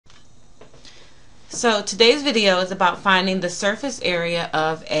So today's video is about finding the surface area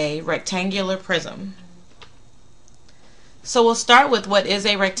of a rectangular prism. So we'll start with what is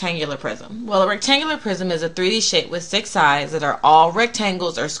a rectangular prism. Well, a rectangular prism is a 3D shape with 6 sides that are all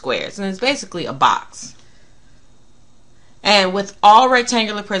rectangles or squares, and it's basically a box. And with all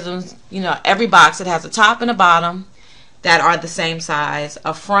rectangular prisms, every box, it has a top and a bottom that are the same size,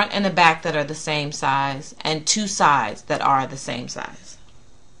 a front and a back that are the same size, and 2 sides that are the same size.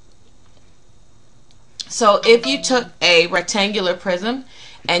 So if you took a rectangular prism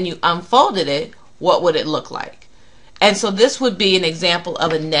and you unfolded it, what would it look like? And so this would be an example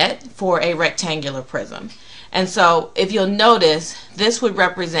of a net for a rectangular prism. And so if you'll notice, this would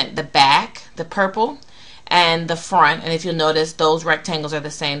represent the back, the purple, and the front. And if you'll notice, those rectangles are the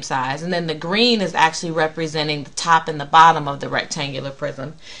same size. And then the green is actually representing the top and the bottom of the rectangular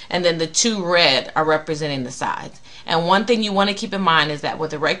prism. And then the 2 red are representing the sides. And one thing you want to keep in mind is that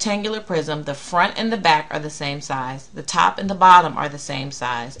with a rectangular prism, the front and the back are the same size, the top and the bottom are the same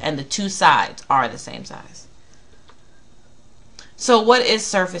size, and the 2 sides are the same size. So what is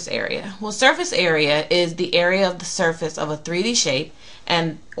surface area? Well, surface area is the area of the surface of a 3D shape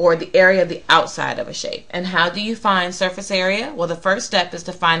or the area of the outside of a shape. And how do you find surface area? Well, the first step is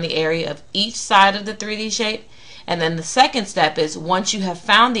to find the area of each side of the 3D shape. And then the second step is, once you have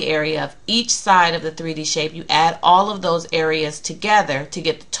found the area of each side of the 3D shape, you add all of those areas together to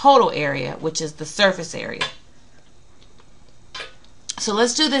get the total area, which is the surface area. So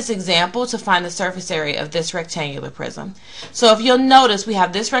let's do this example to find the surface area of this rectangular prism. So if you'll notice, we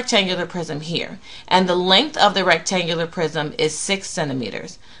have this rectangular prism here, and the length of the rectangular prism is 6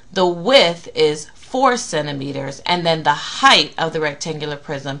 centimeters. The width is 4 centimeters, and then the height of the rectangular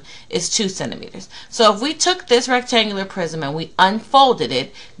prism is 2 centimeters. So if we took this rectangular prism and we unfolded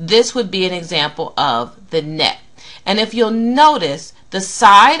it, this would be an example of the net. And if you'll notice, the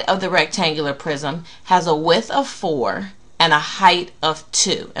side of the rectangular prism has a width of 4 and a height of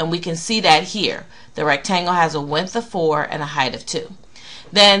 2. And we can see that here. The rectangle has a width of 4 and a height of 2.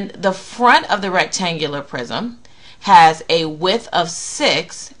 Then the front of the rectangular prism has a width of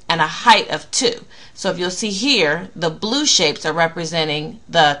 6 and a height of 2. So if you'll see here, the blue shapes are representing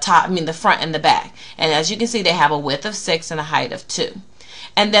the front and the back. And as you can see, they have a width of 6 and a height of 2.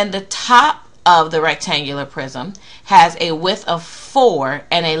 And then the top of the rectangular prism has a width of 4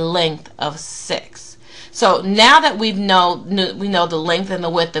 and a length of 6. So now that we know the length and the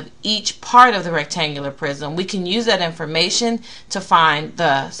width of each part of the rectangular prism, we can use that information to find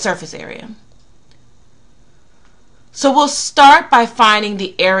the surface area. So we'll start by finding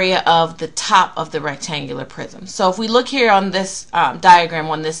the area of the top of the rectangular prism. So if we look here on this diagram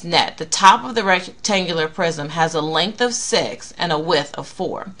on this net, the top of the rectangular prism has a length of 6 and a width of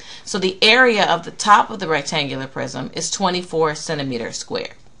 4. So the area of the top of the rectangular prism is 24 centimeters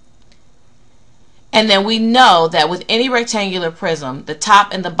squared. And then we know that with any rectangular prism, the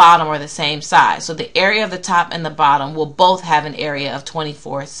top and the bottom are the same size. So the area of the top and the bottom will both have an area of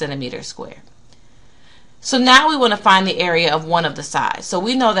 24 centimeters squared. So now we want to find the area of one of the sides. So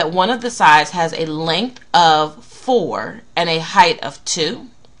we know that one of the sides has a length of 4 and a height of 2.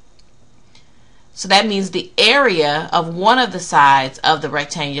 So that means the area of one of the sides of the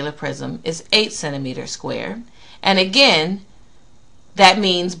rectangular prism is 8 centimeters squared. And again, that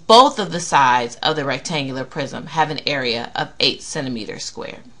means both of the sides of the rectangular prism have an area of 8 centimeters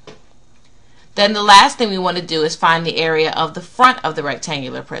squared. Then the last thing we want to do is find the area of the front of the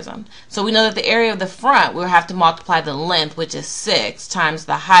rectangular prism. So we know that the area of the front, we'll have to multiply the length, which is 6, times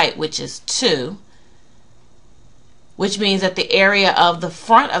the height, which is 2, which means that the area of the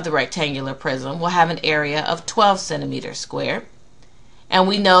front of the rectangular prism will have an area of 12 centimeters squared. And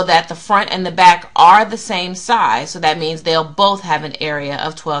we know that the front and the back are the same size, so that means they'll both have an area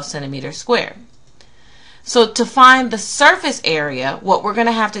of 12 centimeters squared. So to find the surface area, what we're going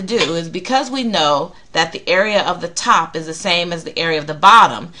to have to do is, because we know that the area of the top is the same as the area of the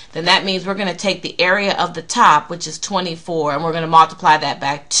bottom, then that means we're going to take the area of the top, which is 24, and we're going to multiply that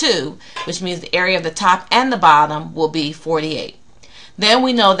by 2, which means the area of the top and the bottom will be 48. Then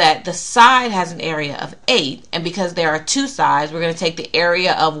we know that the side has an area of 8, and because there are 2 sides, we're going to take the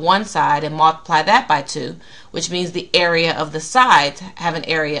area of one side and multiply that by 2, which means the area of the sides have an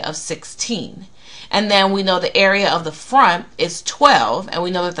area of 16. And then we know the area of the front is 12, and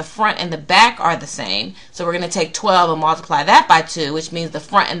we know that the front and the back are the same, so we're going to take 12 and multiply that by 2, which means the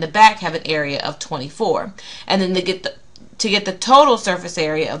front and the back have an area of 24. And then to get the total surface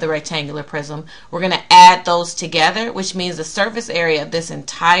area of the rectangular prism, we're going to add those together, which means the surface area of this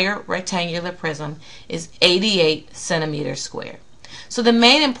entire rectangular prism is 88 centimeters squared. So the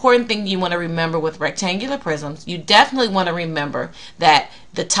main important thing you want to remember with rectangular prisms, you definitely want to remember that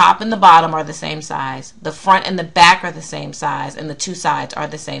the top and the bottom are the same size, the front and the back are the same size, and the two sides are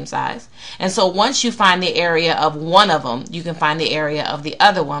the same size. And so once you find the area of one of them, you can find the area of the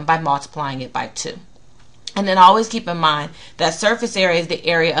other one by multiplying it by 2. And then always keep in mind that surface area is the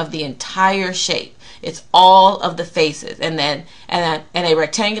area of the entire shape. It's all of the faces, and a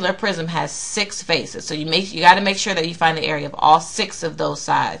rectangular prism has 6 faces. So you got to make sure that you find the area of all 6 of those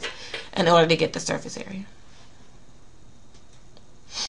sides in order to get the surface area.